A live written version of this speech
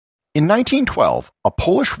In 1912, a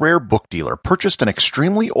Polish rare book dealer purchased an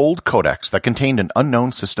extremely old codex that contained an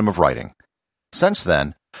unknown system of writing. Since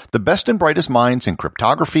then, the best and brightest minds in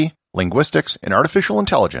cryptography, linguistics, and artificial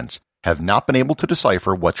intelligence have not been able to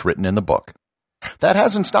decipher what's written in the book. That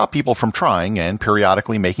hasn't stopped people from trying and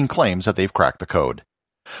periodically making claims that they've cracked the code.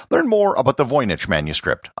 Learn more about the Voynich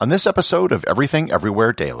Manuscript on this episode of Everything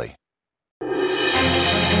Everywhere Daily.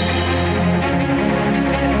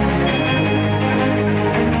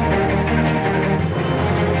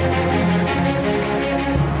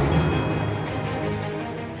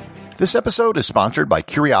 This episode is sponsored by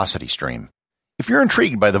CuriosityStream. If you're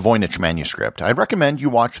intrigued by the Voynich Manuscript, I'd recommend you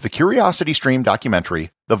watch the CuriosityStream documentary,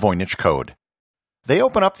 The Voynich Code. They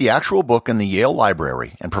open up the actual book in the Yale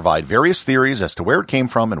Library and provide various theories as to where it came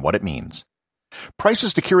from and what it means.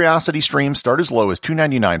 Prices to CuriosityStream start as low as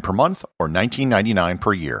 $2.99 per month or $19.99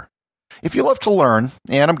 per year. If you love to learn,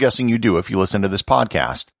 and I'm guessing you do if you listen to this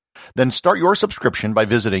podcast, then start your subscription by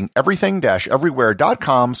visiting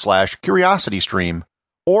everything-everywhere.com/curiositystream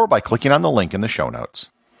or by clicking on the link in the show notes.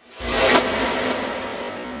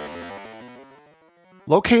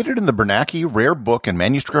 Located in the Bernanke Rare Book and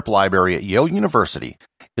Manuscript Library at Yale University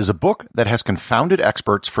is a book that has confounded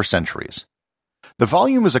experts for centuries. The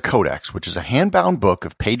volume is a codex, which is a hand-bound book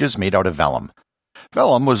of pages made out of vellum.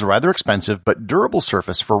 Vellum was a rather expensive but durable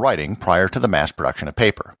surface for writing prior to the mass production of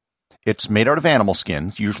paper. It's made out of animal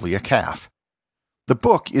skins, usually a calf. The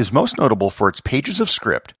book is most notable for its pages of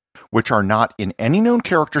script, which are not in any known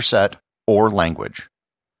character set or language.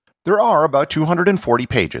 There are about 240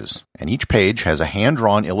 pages, and each page has a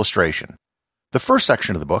hand-drawn illustration. The first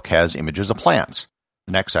section of the book has images of plants.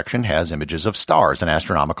 The next section has images of stars and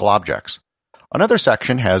astronomical objects. Another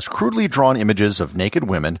section has crudely drawn images of naked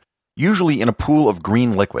women, usually in a pool of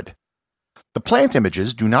green liquid. The plant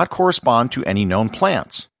images do not correspond to any known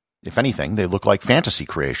plants. If anything, they look like fantasy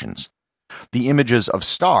creations. The images of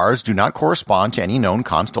stars do not correspond to any known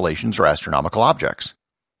constellations or astronomical objects.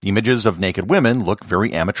 The images of naked women look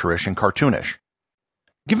very amateurish and cartoonish.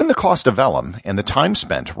 Given the cost of vellum and the time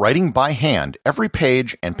spent writing by hand every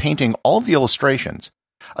page and painting all of the illustrations,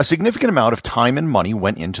 a significant amount of time and money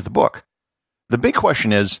went into the book. The big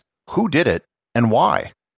question is, who did it and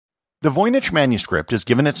why? The Voynich Manuscript is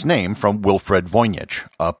given its name from Wilfred Voynich,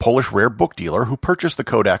 a Polish rare book dealer who purchased the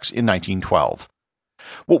codex in 1912.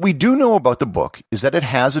 What we do know about the book is that it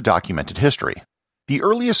has a documented history. The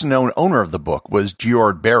earliest known owner of the book was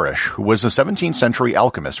Georg Berisch, who was a 17th century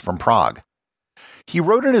alchemist from Prague. He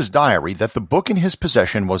wrote in his diary that the book in his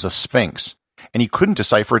possession was a sphinx, and he couldn't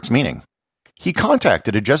decipher its meaning. He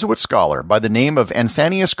contacted a Jesuit scholar by the name of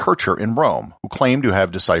Anthemius Kircher in Rome, who claimed to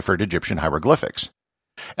have deciphered Egyptian hieroglyphics.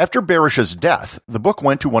 After Berisch's death, the book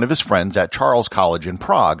went to one of his friends at Charles College in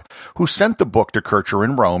Prague, who sent the book to Kircher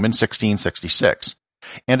in Rome in 1666.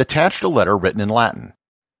 And attached a letter written in Latin.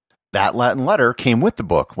 That Latin letter came with the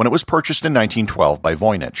book when it was purchased in 1912 by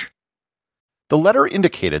Voynich. The letter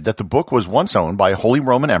indicated that the book was once owned by Holy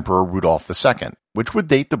Roman Emperor Rudolph II, which would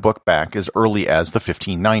date the book back as early as the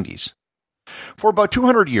 1590s. For about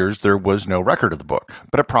 200 years there was no record of the book,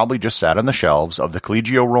 but it probably just sat on the shelves of the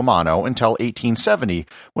Collegio Romano until 1870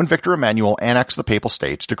 when Victor Emmanuel annexed the Papal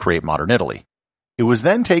States to create modern Italy. It was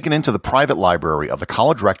then taken into the private library of the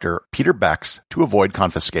college rector, Peter Bex, to avoid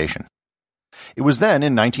confiscation. It was then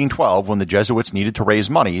in 1912 when the Jesuits needed to raise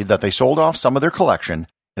money that they sold off some of their collection,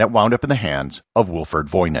 and it wound up in the hands of Wilfred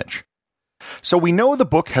Voynich. So we know the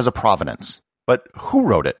book has a provenance, but who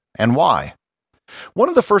wrote it and why? One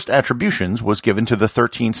of the first attributions was given to the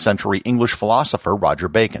 13th century English philosopher Roger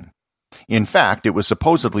Bacon. In fact, it was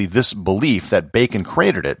supposedly this belief that Bacon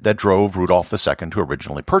created it that drove Rudolph II to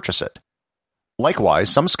originally purchase it. Likewise,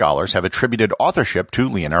 some scholars have attributed authorship to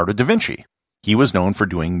Leonardo da Vinci. He was known for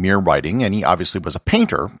doing mere writing, and he obviously was a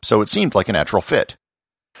painter, so it seemed like a natural fit.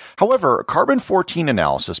 However, carbon-14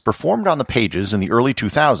 analysis performed on the pages in the early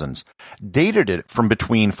 2000s dated it from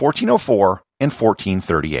between 1404 and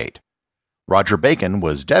 1438. Roger Bacon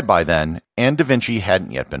was dead by then, and da Vinci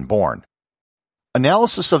hadn't yet been born.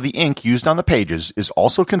 Analysis of the ink used on the pages is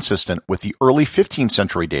also consistent with the early 15th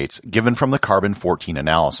century dates given from the carbon-14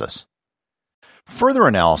 analysis. Further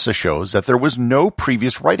analysis shows that there was no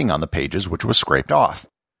previous writing on the pages which was scraped off.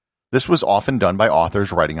 This was often done by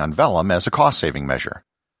authors writing on vellum as a cost-saving measure.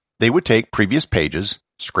 They would take previous pages,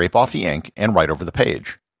 scrape off the ink, and write over the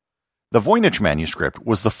page. The Voynich manuscript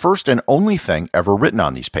was the first and only thing ever written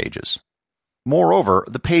on these pages. Moreover,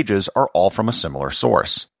 the pages are all from a similar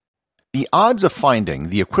source. The odds of finding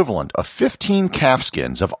the equivalent of 15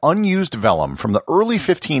 calfskins of unused vellum from the early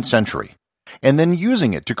 15th century and then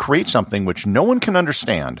using it to create something which no one can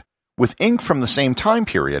understand, with ink from the same time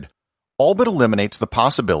period, all but eliminates the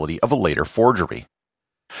possibility of a later forgery.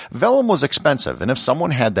 Vellum was expensive, and if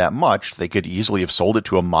someone had that much, they could easily have sold it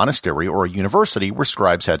to a monastery or a university where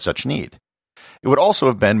scribes had such need. It would also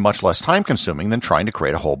have been much less time-consuming than trying to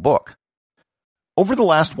create a whole book. Over the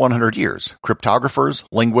last 100 years, cryptographers,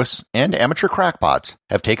 linguists, and amateur crackpots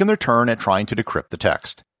have taken their turn at trying to decrypt the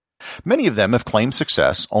text. Many of them have claimed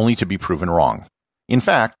success only to be proven wrong. In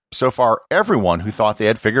fact, so far everyone who thought they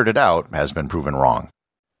had figured it out has been proven wrong.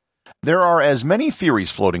 There are as many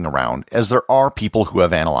theories floating around as there are people who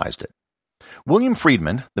have analyzed it. William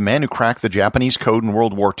Friedman, the man who cracked the Japanese code in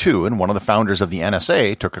World War II and one of the founders of the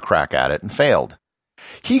NSA, took a crack at it and failed.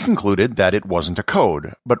 He concluded that it wasn't a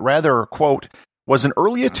code, but rather, quote, was an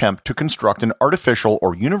early attempt to construct an artificial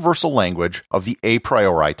or universal language of the a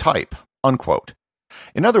priori type, unquote.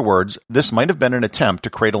 In other words, this might have been an attempt to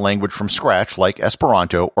create a language from scratch like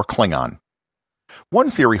Esperanto or Klingon. One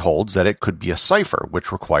theory holds that it could be a cipher,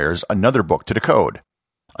 which requires another book to decode.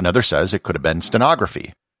 Another says it could have been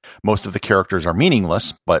stenography. Most of the characters are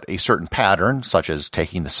meaningless, but a certain pattern, such as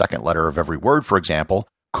taking the second letter of every word, for example,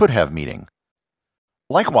 could have meaning.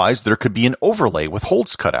 Likewise, there could be an overlay with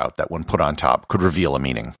holes cut out that, when put on top, could reveal a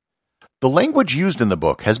meaning. The language used in the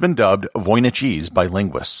book has been dubbed Voynichese by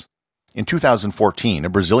linguists. In 2014, a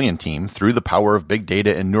Brazilian team threw the power of big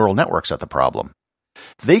data and neural networks at the problem.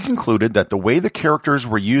 They concluded that the way the characters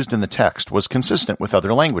were used in the text was consistent with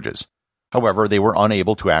other languages. However, they were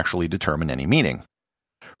unable to actually determine any meaning.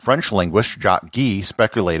 French linguist Jacques Guy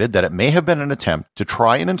speculated that it may have been an attempt to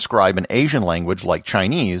try and inscribe an Asian language like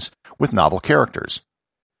Chinese with novel characters.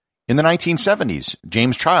 In the 1970s,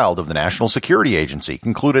 James Child of the National Security Agency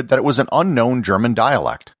concluded that it was an unknown German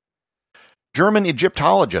dialect. German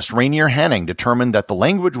Egyptologist Rainier Henning determined that the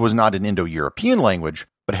language was not an Indo-European language,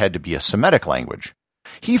 but had to be a Semitic language.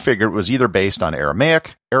 He figured it was either based on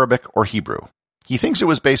Aramaic, Arabic, or Hebrew. He thinks it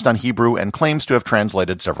was based on Hebrew and claims to have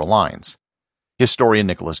translated several lines. Historian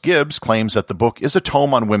Nicholas Gibbs claims that the book is a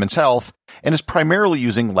tome on women's health and is primarily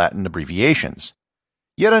using Latin abbreviations.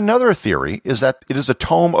 Yet another theory is that it is a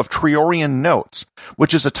tome of Triorian notes,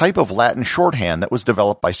 which is a type of Latin shorthand that was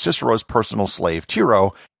developed by Cicero's personal slave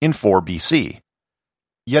Tiro in 4 BC.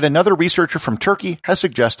 Yet another researcher from Turkey has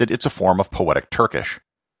suggested it's a form of poetic Turkish.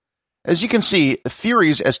 As you can see,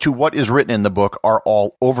 theories as to what is written in the book are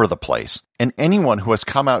all over the place, and anyone who has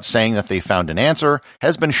come out saying that they found an answer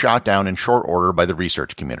has been shot down in short order by the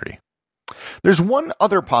research community. There's one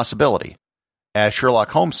other possibility. As Sherlock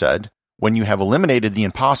Holmes said, when you have eliminated the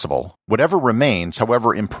impossible, whatever remains,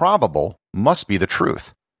 however improbable, must be the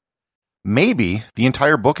truth. Maybe the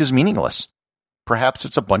entire book is meaningless. Perhaps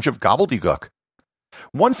it's a bunch of gobbledygook.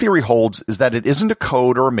 One theory holds is that it isn't a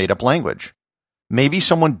code or a made-up language. Maybe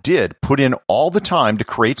someone did put in all the time to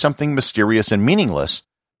create something mysterious and meaningless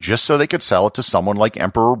just so they could sell it to someone like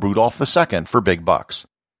Emperor Rudolph II for big bucks.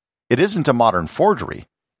 It isn't a modern forgery.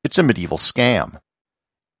 It's a medieval scam.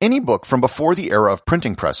 Any book from before the era of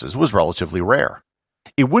printing presses was relatively rare.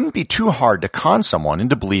 It wouldn't be too hard to con someone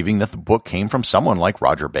into believing that the book came from someone like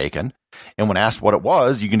Roger Bacon, and when asked what it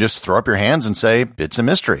was, you can just throw up your hands and say, it's a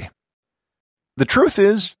mystery. The truth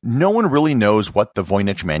is, no one really knows what the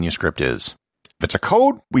Voynich Manuscript is. If it's a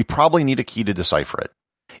code, we probably need a key to decipher it.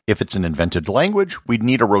 If it's an invented language, we'd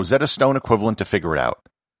need a Rosetta Stone equivalent to figure it out.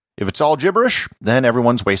 If it's all gibberish, then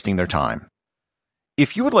everyone's wasting their time.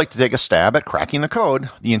 If you would like to take a stab at cracking the code,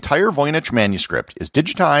 the entire Voynich Manuscript is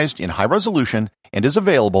digitized in high resolution and is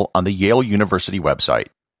available on the Yale University website.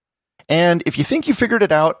 And if you think you figured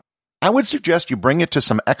it out, I would suggest you bring it to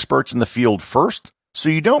some experts in the field first, so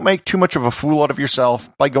you don't make too much of a fool out of yourself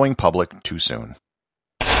by going public too soon.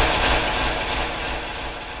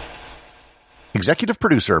 Executive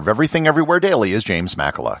producer of Everything Everywhere Daily is James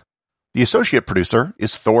Makkyla. The associate producer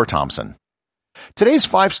is Thor Thomsen. Today's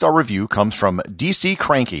 5-star review comes from DC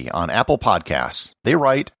Cranky on Apple Podcasts. They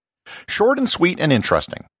write, short and sweet and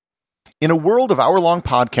interesting. In a world of hour-long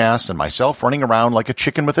podcasts and myself running around like a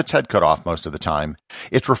chicken with its head cut off most of the time,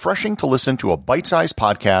 it's refreshing to listen to a bite-sized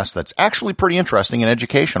podcast that's actually pretty interesting and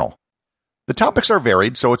educational. The topics are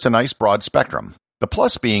varied, so it's a nice broad spectrum. The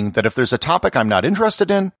plus being that if there's a topic I'm not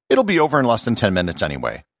interested in, it'll be over in less than 10 minutes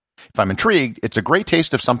anyway. If I'm intrigued, it's a great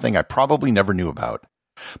taste of something I probably never knew about.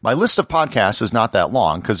 My list of podcasts is not that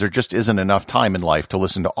long because there just isn't enough time in life to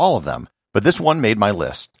listen to all of them, but this one made my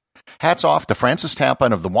list. Hats off to Francis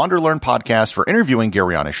Tappan of the Wander Learn podcast for interviewing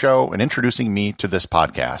Gary on his show and introducing me to this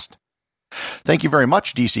podcast. Thank you very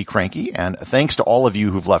much, DC Cranky, and thanks to all of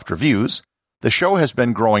you who've left reviews. The show has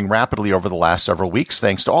been growing rapidly over the last several weeks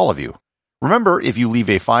thanks to all of you. Remember, if you leave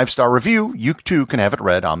a 5-star review, you too can have it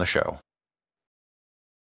read on the show.